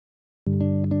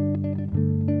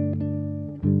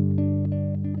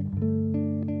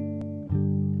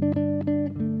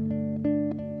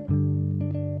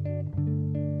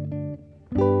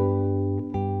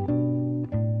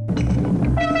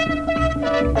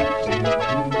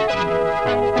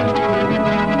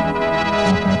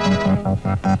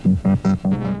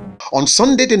On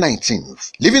Sunday the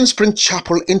 19th, Living Spring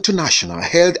Chapel International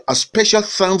held a special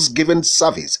Thanksgiving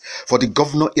service for the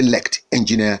governor-elect,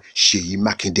 Engineer Seyi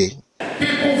Makinde.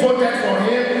 People voted for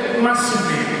him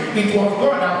massively. It was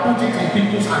God that put it in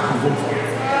people's heart to vote for him.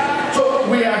 So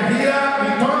we are here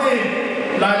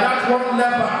returning like that one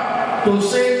leper to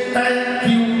say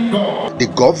thank you, God. The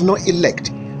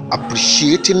governor-elect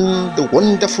appreciating the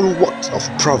wonderful works of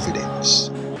providence.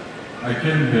 I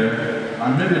came here, I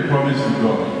made a promise to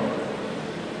God.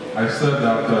 I said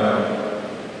that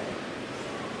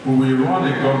we will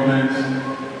run a government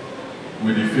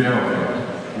with the fear of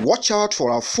God. Watch out for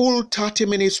our full 30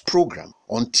 minutes program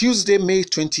on Tuesday, May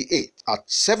 28th at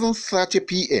 7:30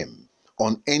 p.m.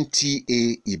 on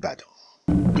NTA Ibadan.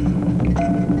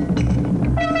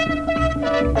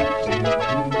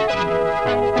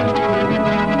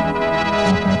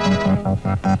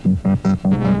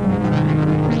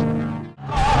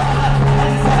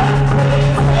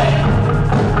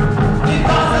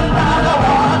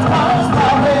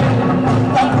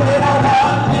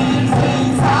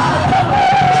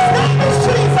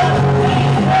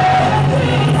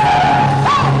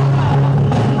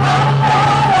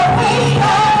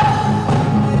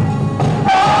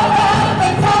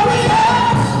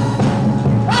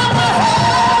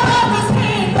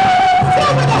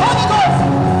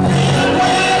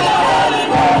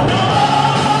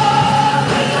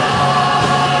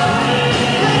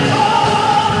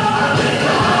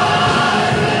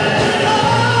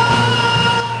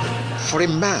 For a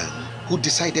man who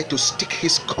decided to stick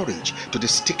his courage to the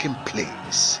sticking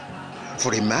place,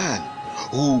 for a man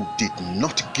who did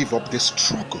not give up the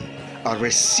struggle, a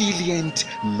resilient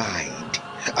mind,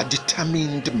 a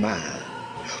determined man,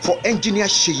 for Engineer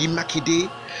Seyi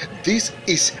Makinde, this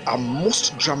is a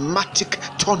most dramatic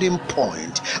turning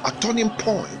point, a turning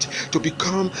point to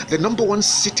become the #1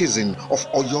 citizen of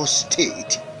Oyo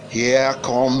State. Here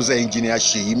comes Engineer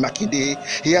Seyi Makinde.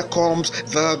 Here comes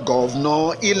the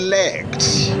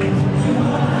governor-elect.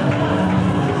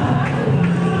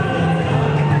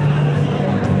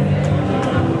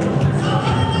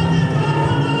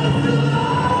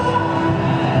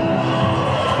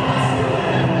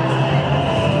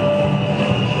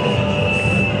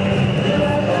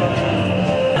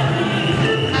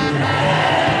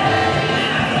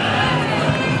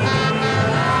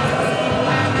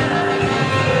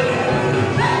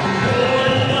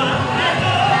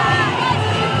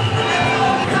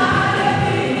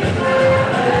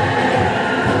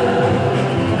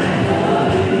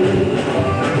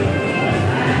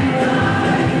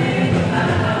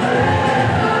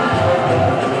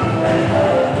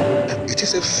 It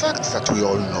is a fact that we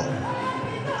all know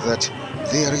that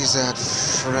there is a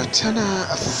fraternal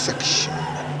affection,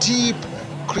 deep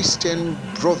Christian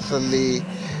brotherly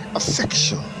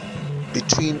affection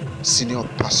between Senior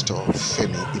Pastor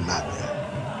Femi Emmanuel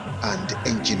and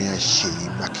Engineer Seyi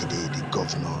Makinde, the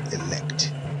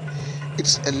governor-elect.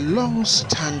 It's a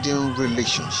long-standing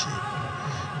relationship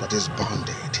that is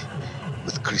bounded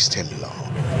with Christian love.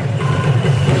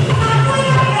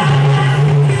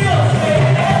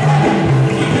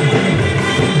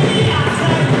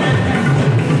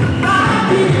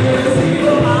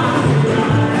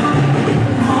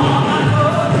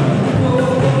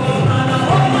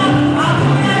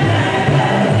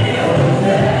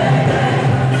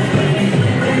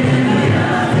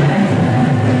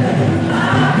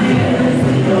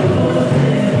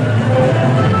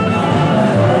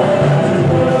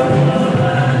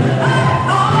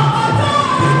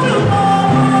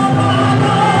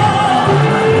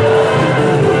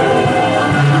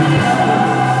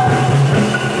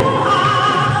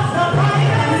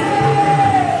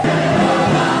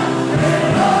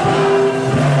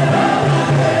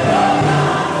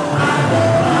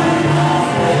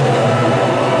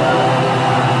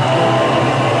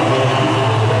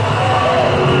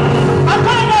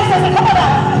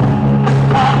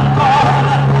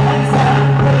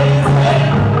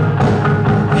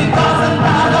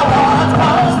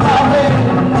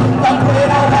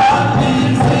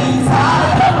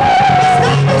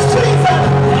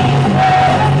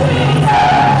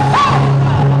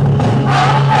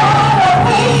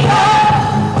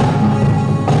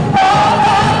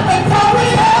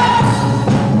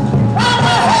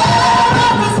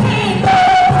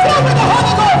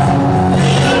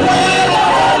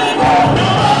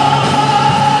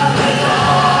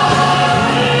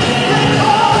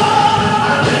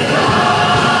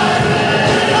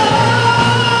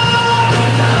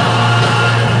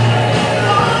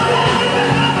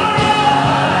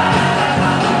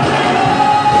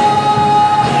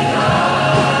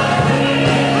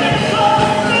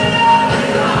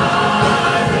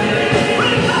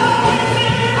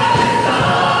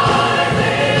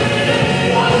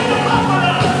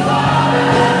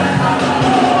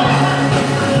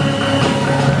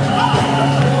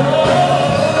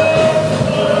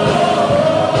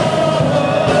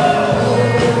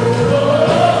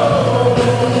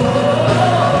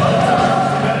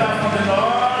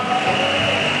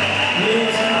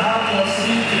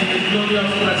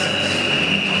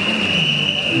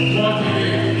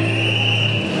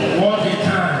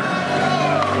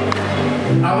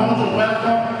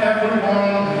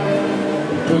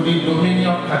 in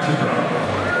Dominion Cathedral.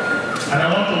 And I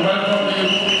want to welcome you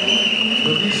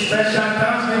to this special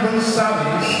Thanksgiving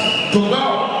service to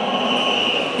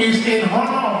God. It's in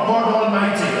honor of God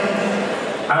Almighty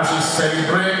as we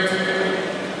celebrate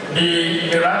the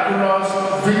miraculous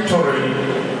victory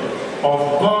of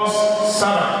God's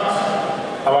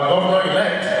servant, our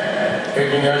governor-elect,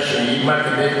 Engr Seyi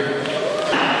Makinde.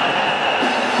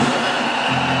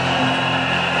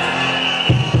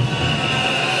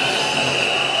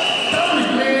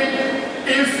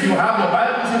 You have your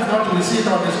Bibles, if not, we see it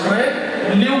on the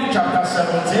screen. Luke chapter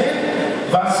 17,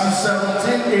 verses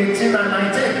 17, 18, and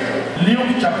 19.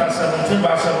 Luke chapter 17,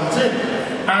 verse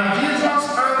 17. And Jesus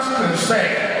answered and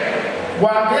said,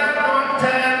 were there not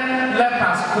 10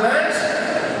 lepers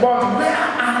cleansed? But where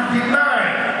are the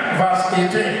 9? Verse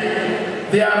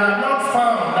 18. They are not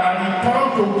found that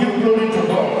return to give glory to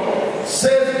God,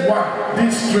 save one,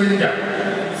 this stranger.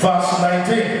 Verse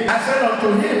 19. I said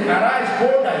unto him, arise,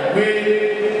 go thy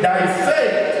way, thy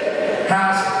faith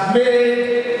has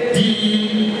made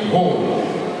thee whole.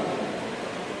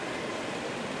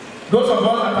 Those of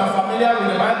us that are familiar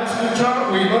with the Bible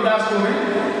scripture, we know that story.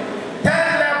 10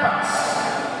 lepers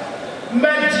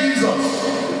met Jesus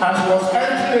as he was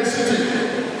entering the city,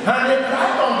 and they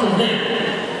cried unto him.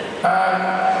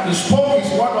 And he spoke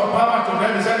his word of power to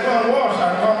them. He said, go and wash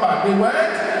and come back. They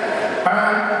went,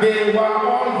 and they were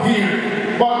all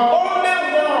healed. But only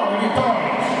one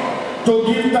returned to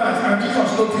give thanks, and Jesus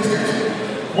noticed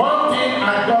it. One thing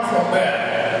I got from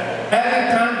there,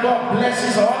 anytime God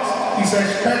blesses us, He's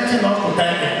expecting us to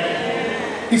thank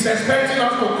Him. He's expecting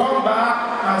us to come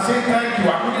back and say thank you.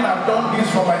 I couldn't have done this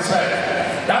for myself.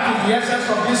 That is the essence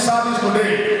of this service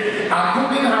today. I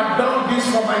couldn't have done this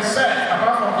for myself,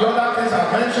 apart from the other things I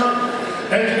mentioned.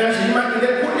 Engr Seyi Makinde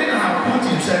couldn't have put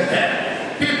himself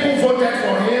there. People voted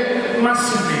for him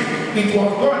massively. It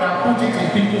was God that put it in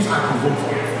people's heart to vote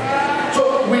for him. So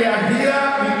we are here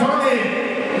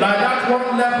returning like that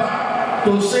one leper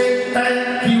to say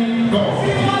thank you, God.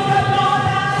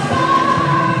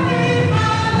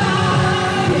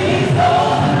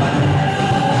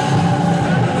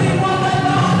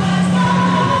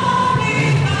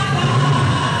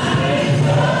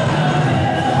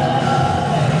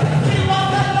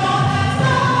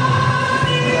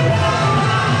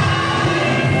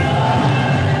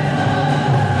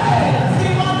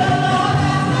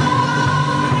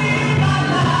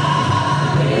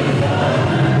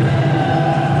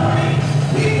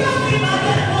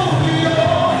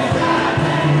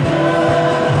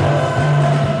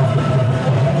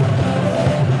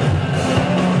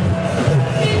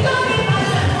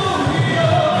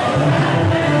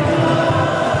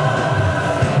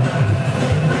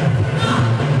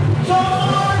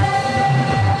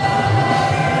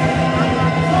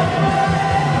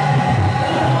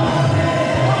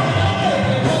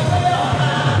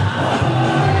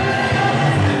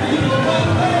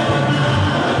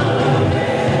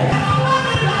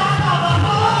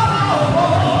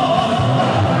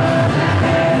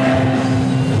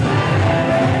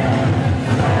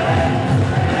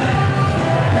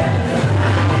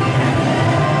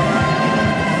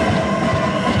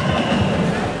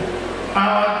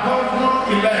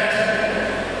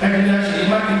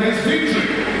 This victory,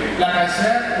 like I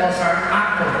said, was an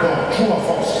act of God, true of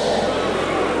us.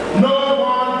 No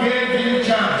one gave him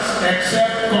chance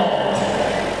except God.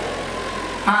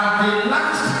 At the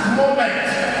last moment,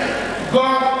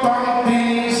 God turned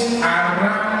things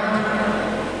around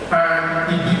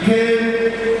and he became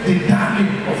the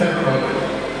darling of everybody.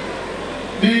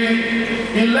 The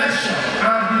election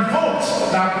and the votes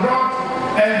that brought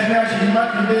Engr Seyi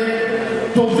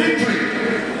Makinde to victory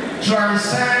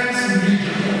transcends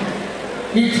religion.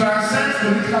 It transcends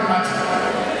political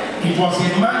party. It was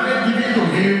a mandate given to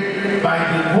him by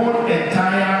the whole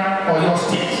entire Oyo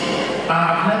State. I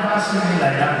have never seen it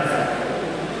like that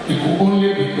before. It could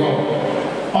only be God.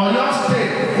 Oyo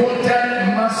State voted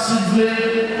massively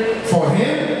for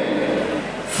him.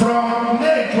 From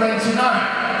May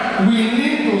 29, we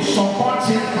need to support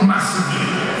him massively.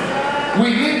 We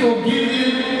need to give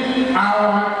him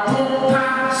our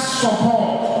total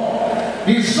support.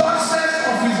 The success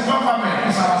of his government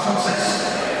is our success.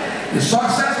 The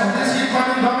success of this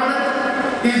incoming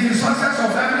government is the success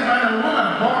of every man and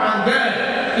woman born and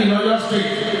bred in Oyo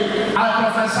State. I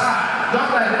prophesy, just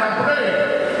like I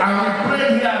pray, and we pray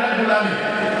here regularly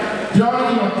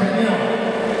during your tenure,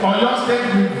 Oyo State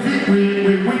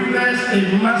will witness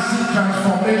a massive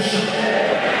transformation.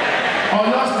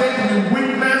 Oyo State will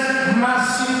witness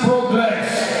massive progress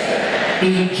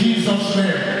in Jesus'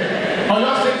 name.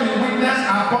 Oyo State will witness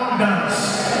abundance.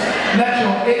 Let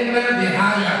your amen be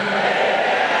higher.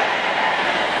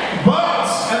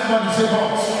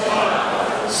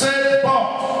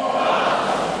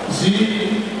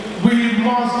 see, we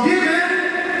must give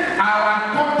him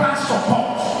our total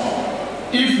support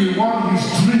if we want his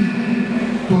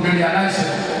dream to be realized.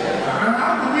 And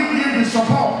how do we give the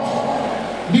support?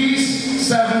 These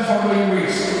 7 following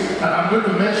ways, and I'm going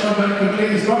to mention very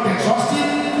quickly. It's not exhaustive.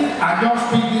 I just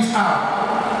pick this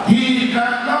out. He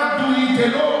cannot do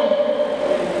it alone,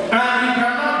 and he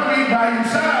cannot do it by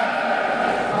himself.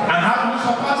 And how do we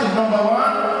support it? Number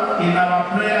 1, in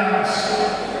our prayers.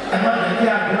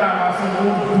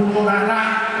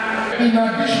 In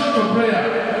addition to prayer,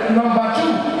 number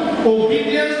 2,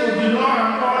 obedience to the law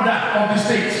and order of the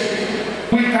state.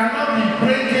 We cannot be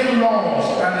breaking laws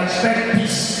and expect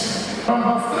peace.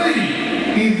 Number 3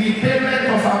 is the payment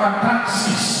of our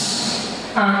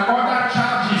taxes and other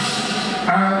charges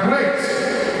and rates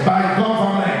by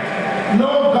government.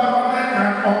 No government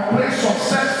can operate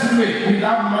successfully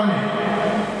without money.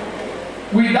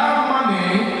 Without money,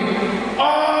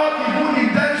 all the good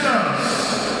intentions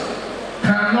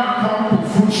cannot come to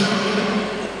fruition.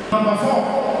 Number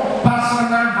 4,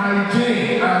 personal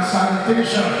hygiene and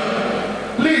sanitation.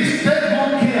 Please take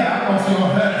good care of your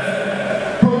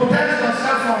health. Protect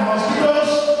yourself from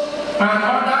mosquitoes and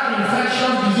other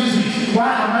infectious diseases. Why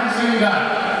am I saying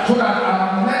that? So that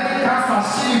our medical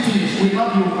facilities will not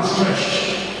be overstretched.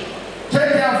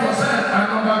 Take care of yourself. And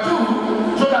number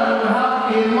 2, so that we will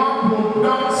have a more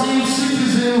productive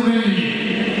citizenry.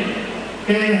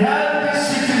 A healthy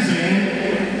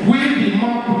citizen will be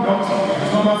more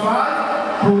productive. Number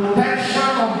 5,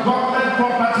 protection of government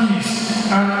properties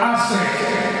and assets.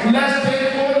 Let's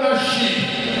take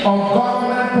ownership of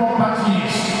government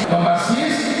properties. Number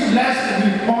 6, let's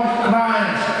report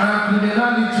crimes and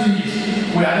criminalities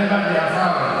wherever they are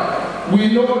found.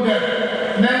 We know them.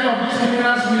 Many of these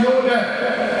criminals, we know them.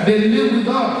 They live with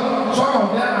us. Some of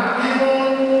them are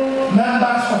even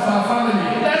members of our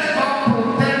family. Let's stop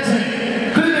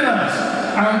protecting criminals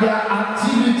and their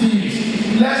activities.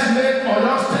 Let's make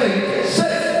Oyo State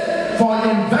safe for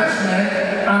investment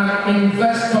and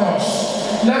investors.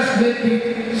 Let's make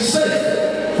it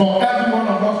safe for every one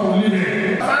of us to live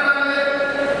in. Finally,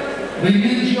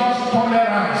 religious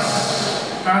tolerance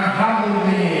and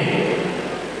harmony.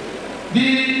 The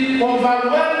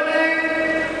overwhelming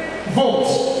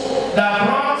vote that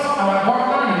brought our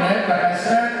governor-elect, like I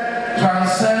said,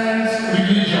 transcends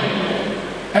religion.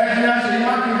 Engr Seyi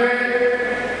Makinde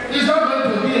is not going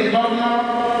to be a governor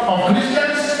of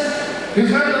Christians.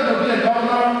 He's not going to be a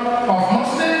governor of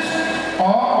Muslims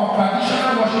or of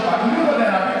traditional worshippers. You know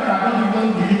there are people that don't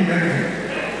even believe in anything.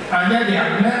 And then they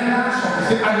are members of the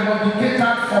state and they will be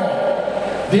catered for.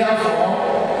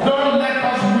 Therefore, don't let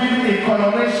us win a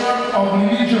coloration of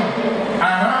religion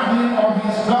around him or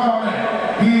his government.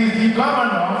 He is the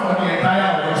governor for the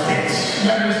entire Oyo State.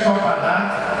 Let me stop at that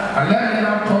and let me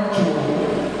now talk to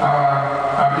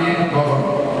our able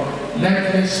governor.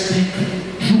 Let me speak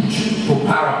truth to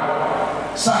power.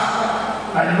 Sir,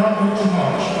 I love you too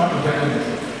much not to tell you the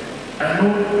truth. I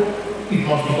know it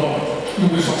must be God. You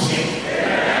will succeed.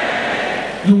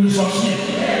 You will succeed.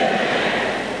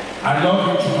 I love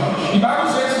you too much. The Bible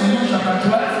says in Luke chapter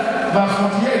 12, verse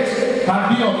 48, part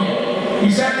B of it, he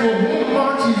said, to whom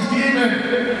much is given,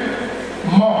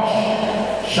 much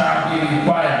shall be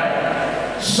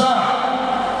required. Sir,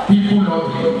 people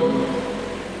love you.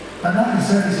 And that is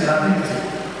said is an ability.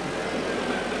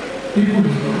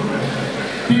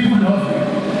 People love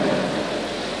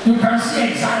you. You can see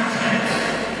excitement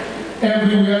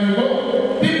everywhere you go.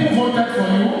 People voted for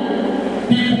you.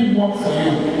 People work for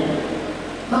you.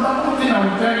 Number 1 thing I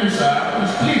will tell you, sir,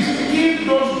 is please keep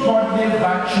those godly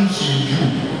virtues in you.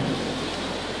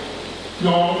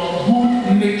 Your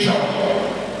good nature,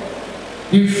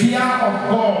 the fear of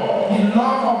God, the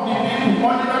love of the people,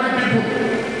 ordinary people,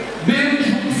 being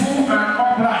truthful and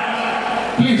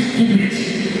upright. Please keep it.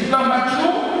 Number 2,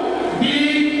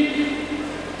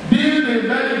 build a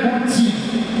very good team.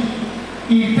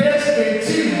 It takes a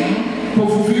team to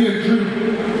fulfill a dream.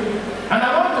 And I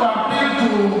want to appeal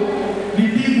to the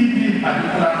DPP in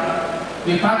particular,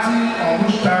 the party on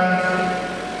which stand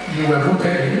you were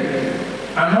voted in,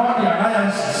 and all the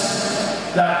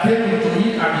alliances that came into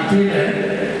it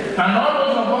agitated, and all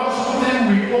those of us who think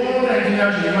we own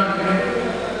Engr Seyi Makinde,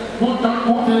 who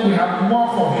think we have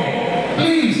worked for him.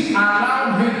 Please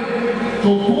allow him to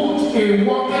put a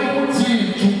workable team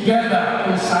together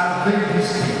to salvage this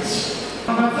state.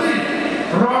 Number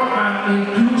 3, run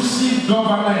an inclusive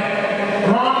government.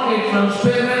 Run a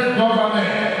transparent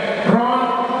government. Run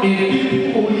a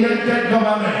people-oriented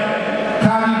government.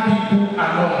 Carry people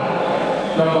along.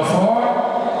 Number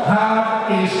 4,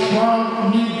 have a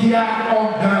strong media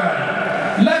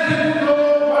organ. Let people know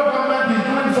what government is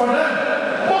doing for them.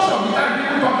 Most of the time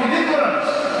people talking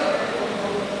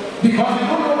Because they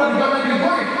don't know where the government is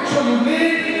going. So you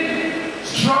need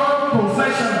strong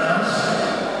professionals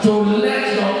to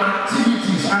let your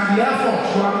activities and the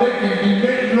efforts you are making be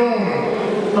made known.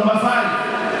 Number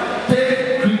 5,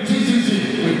 take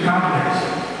criticism with calmness.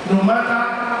 No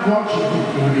matter what you do,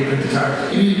 you will be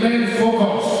criticized. Remain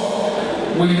focused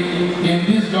in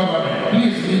this government.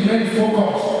 Please remain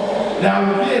focused. There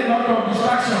will be a lot of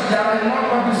distraction. There are a lot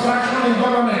of distraction in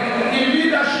government, in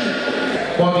leadership.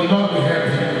 But the Lord will help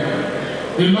you.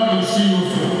 The Lord will see you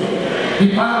through. The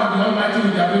power of the Almighty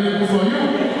will be available for you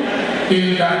in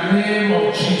the name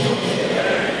of Jesus.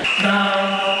 Now,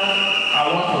 I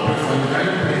want to pray for you. Can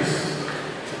you please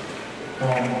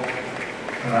come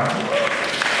around?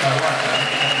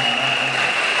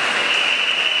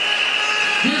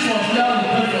 This was where we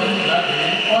prayed for you that day.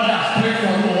 Others prayed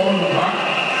for you all over.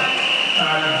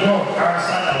 And God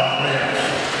answered our prayers.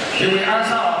 He will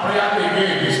answer our prayer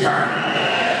again this time.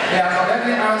 He has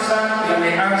already answered, he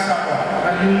will answer all.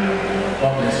 And you,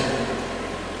 God bless you.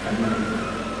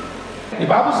 Amen. The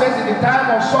Bible says in the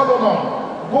time of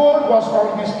Solomon, gold was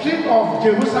on the street of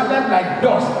Jerusalem like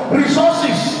dust.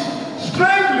 Resources,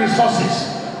 strange resources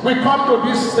will come to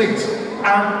this state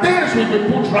and things will be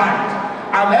put right.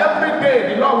 And every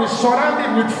day the Lord will surround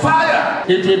it with fire.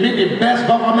 It will be the best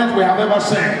government we have ever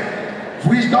seen.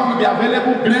 Wisdom will be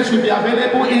available, grace will be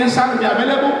available, insight will be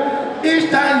available. Each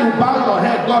time you bow your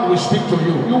head, God will speak to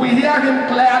you. You will hear him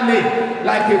clearly,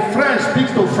 like a friend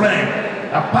speaks to a friend.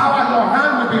 The power in your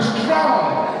hand will be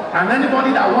strong, and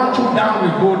anybody that wants you down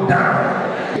will go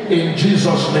down. In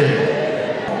Jesus' name.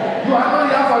 You are not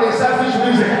here for a selfish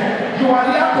reason. You are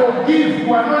here to give.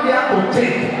 You are not here to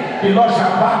take. The Lord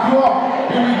shall back you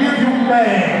up. He will give you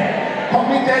men,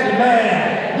 committed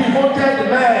men,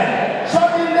 devoted men.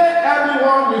 Suddenly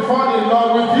everyone will fall in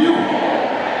love with you.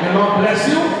 The Lord bless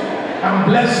you and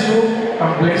bless you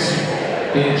and bless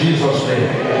you. In Jesus' name.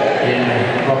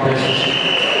 Amen. God bless you.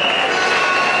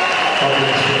 God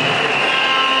bless you.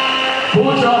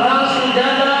 Put your hands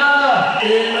together.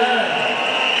 Amen.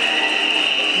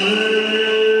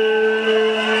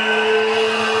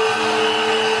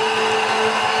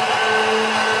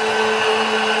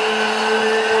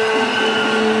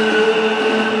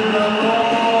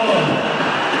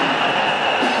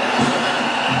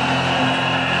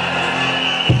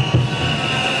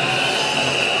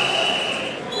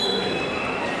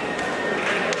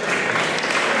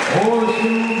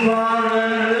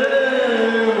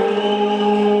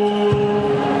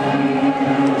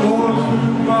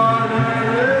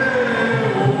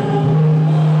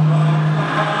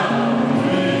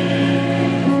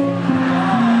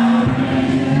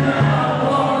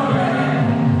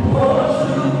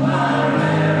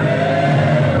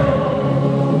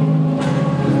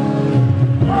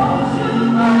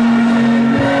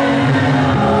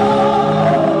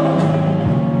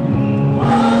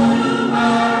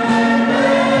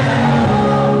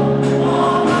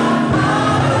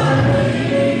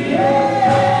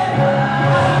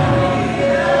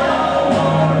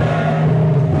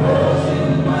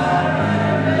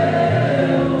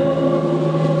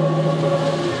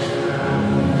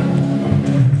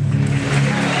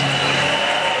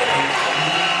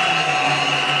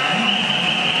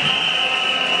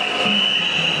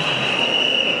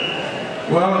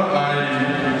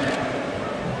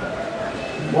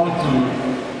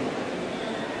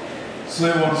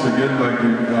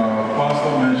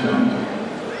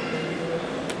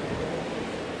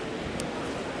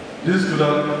 This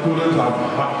couldn't have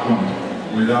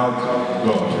happened without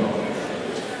God.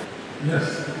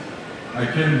 Yes, I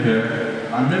came here,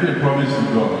 I made a promise to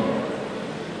God.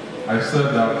 I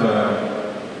said that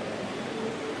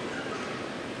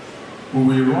we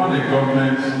will run a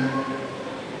government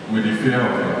with the fear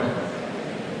of God.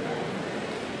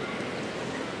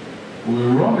 We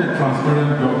will run a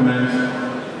transparent government,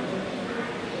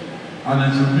 and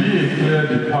it will be a clear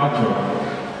departure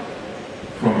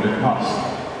from the past.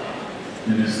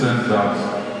 In the sense that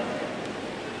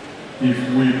if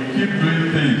we keep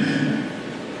doing things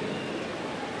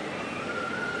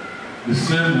the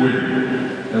same way,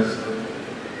 there's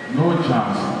no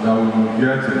chance that we will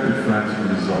get a different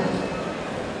result.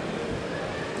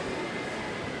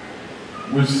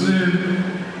 We've seen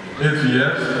 8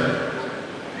 years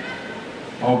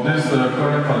of this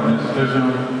current administration.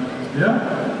 Yeah,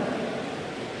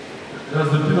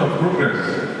 there's a bit of progress.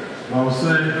 I would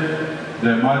say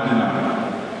they're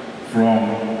marginal from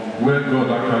where God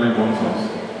actually wants us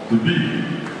to be.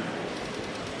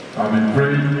 I've been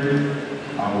praying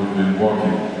and we've been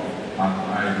working, and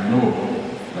I know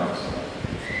that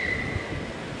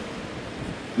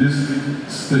this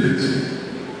state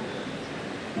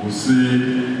will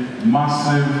see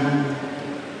massive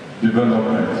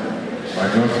development by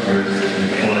God's grace in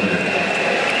 4 years.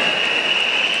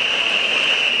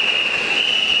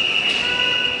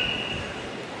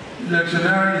 The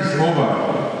electioneering is over.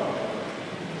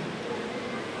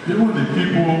 Even the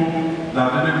people that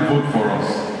didn't vote for us,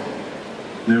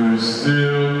 they will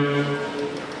still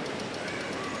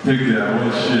take their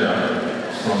own share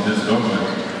from this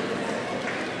government.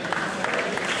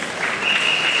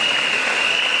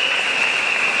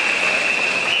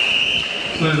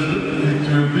 So it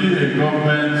will be a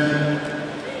government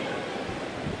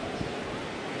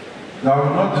that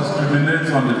will not discriminate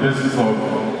on the basis of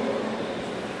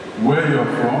where you're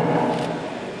from,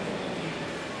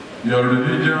 your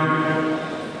religion,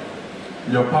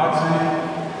 your party,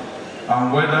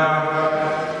 and whether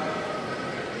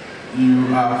you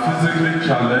are physically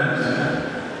challenged.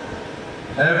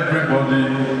 Everybody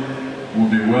will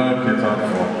be well catered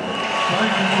for.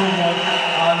 Thank you so much,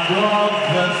 and God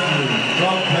bless you.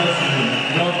 God bless you.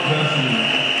 God bless you.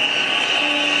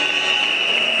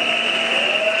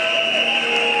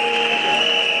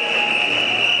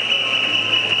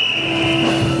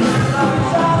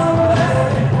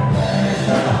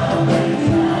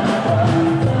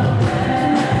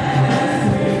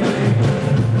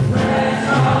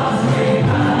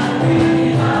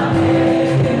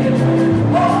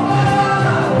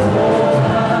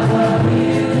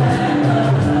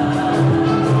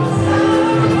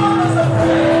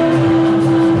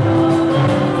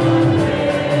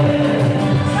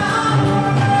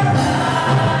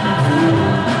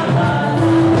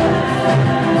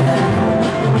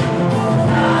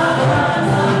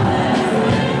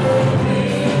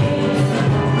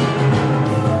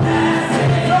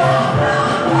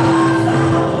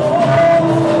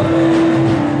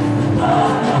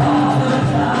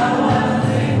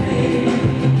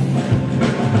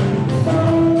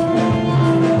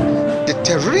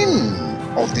 The terrain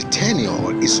of the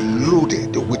tenure is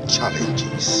loaded with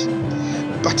challenges,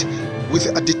 but with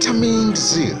a determined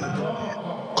zeal,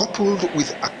 coupled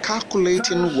with a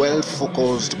calculating,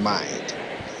 well-focused mind,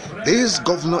 this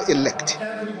governor-elect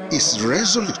is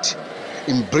resolute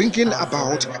in bringing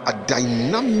about a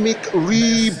dynamic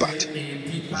rebirth.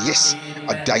 Yes,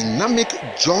 a dynamic,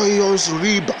 joyous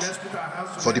rebirth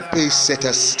for the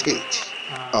pace-setter state,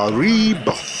 a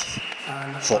rebirth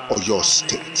for Oyo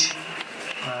State.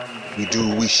 We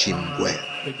do wish him well.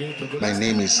 My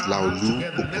name is Laulu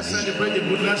Okuni. Celebrate the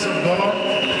goodness of God.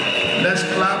 Let's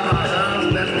clap our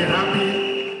hands. Let's be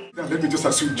happy. Now, let me just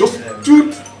ask you, just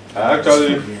do. I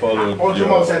actually followed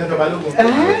your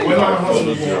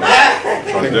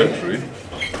trajectory.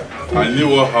 I knew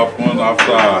what happened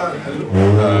after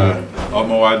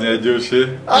Omawani Ejoshe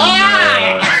in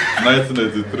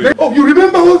 1983. Oh, you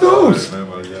remember all those? I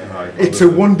remember, yeah. It's a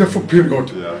wonderful period.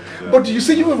 Yeah. But you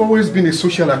say you have always been a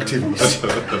social activist.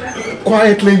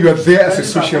 Quietly, you are there as a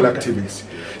social activist.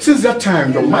 Since that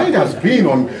time, your mind has been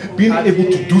on being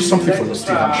able to do something for your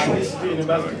state, I'm sure.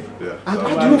 Yeah. And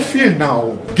how do you feel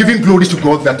now, giving glory to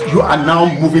God that you are now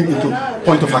moving into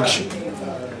point of action?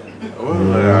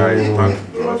 Well, I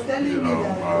thank God. You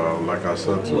know, like I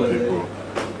said to people,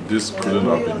 this couldn't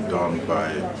have been done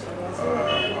by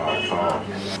our power.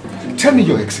 Tell me,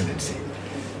 Your Excellency,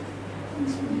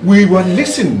 we were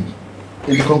listening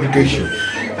in the congregation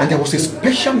and there was a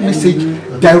special message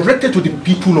directed to the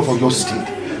people of your state.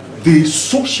 The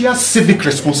social civic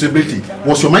responsibility.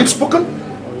 Was your mind spoken?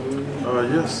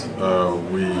 Yes.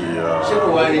 We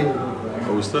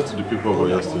said to the people of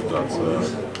Oyo State that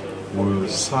we will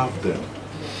serve them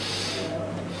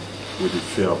with the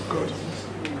fear of God.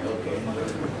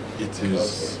 It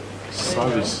is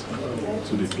service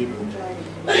to the people.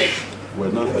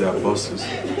 We're not their bosses.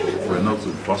 We're not to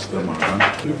boss them around.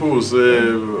 People will say,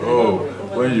 oh,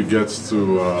 when you get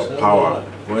to power,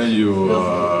 when you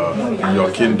in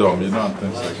your kingdom, you know, and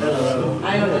things like that.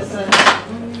 So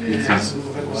it is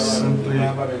simply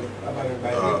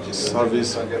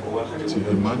service to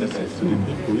humanity, to the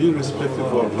people,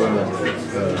 irrespective of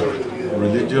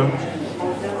religion,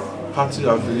 party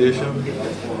affiliation,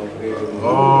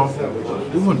 or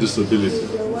even disability.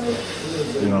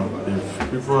 You know,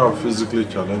 if people are physically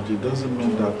challenged, it doesn't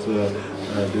mean that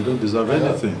they don't deserve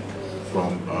anything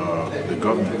from the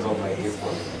government.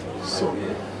 So,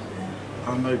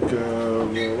 and like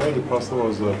while the pastor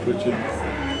was preaching,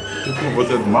 people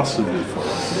voted massively for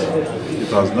us. It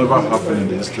has never happened in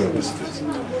the history of the state.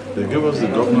 They gave us the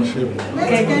governorship.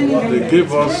 They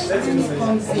gave us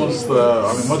almost,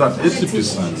 more than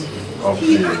 80% of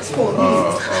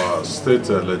the state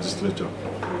legislature,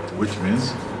 which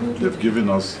means they've given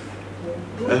us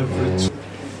every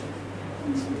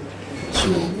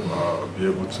tool to be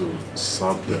able to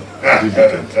serve them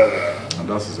diligently. And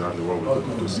that's exactly what we're going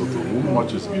to do. So to whom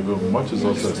much is given, much is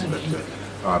also expected.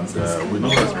 And we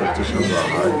know expectations are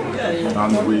high,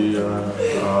 and we are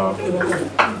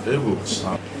able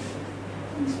to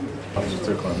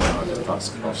take on the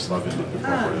task of serving the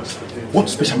people of Oyo State. What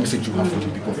special message do you have for the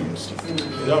people of Oyo State?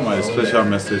 Yeah, my special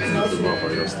message to the people of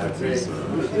Oyo State is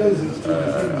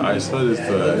I said it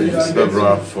in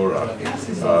several fora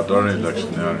during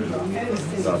electioneering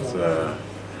that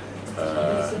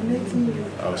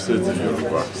I've said in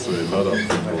Yoruba, so a lot of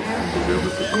people will be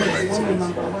able to connect to it.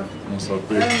 So,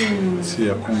 see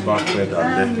a comeback red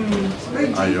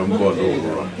and I am bored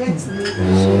over.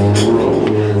 So,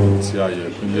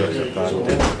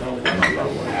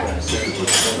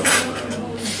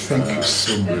 thank you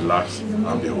so much. Relax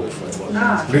and be hopeful.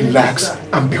 Relax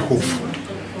and be hopeful.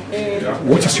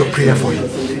 What is your prayer for him?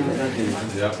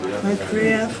 My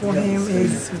prayer for him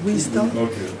is wisdom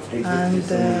and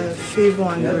favor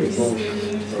and grace.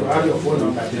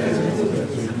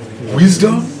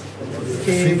 Wisdom,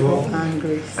 favor and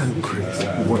grace. And grace.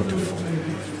 Wonderful.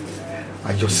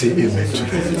 I just say amen to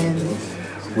that. Amen.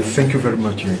 We thank you very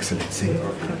much, Your Excellency,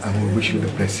 and we wish you the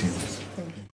blessings.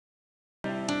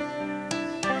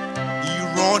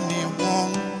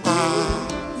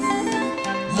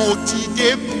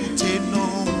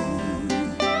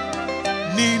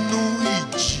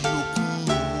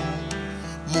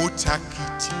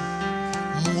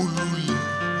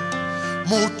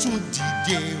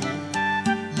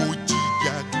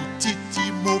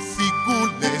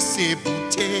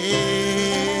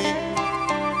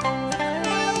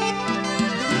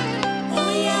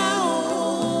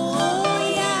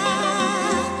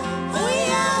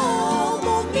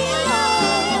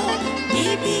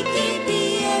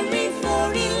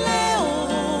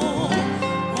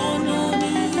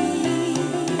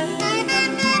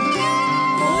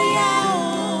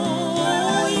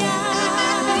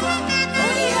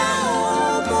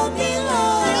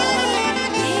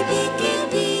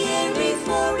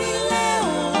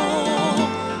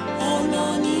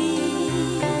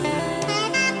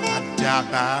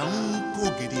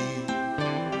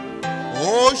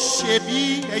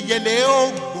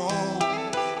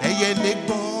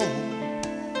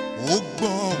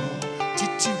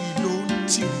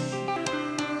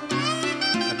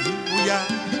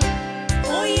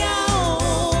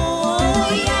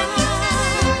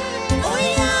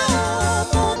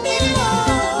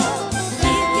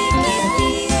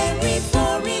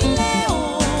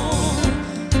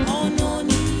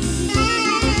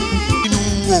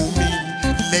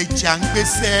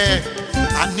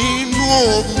 Aninu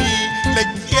omi le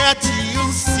jẹ́ tí ó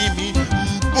sinmi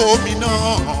bomi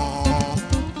náà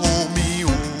omi o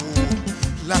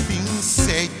la fi ń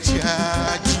ṣẹja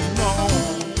jìnnà ó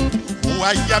wá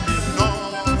yá mi náà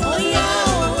ó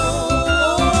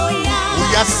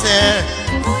yá sẹ́.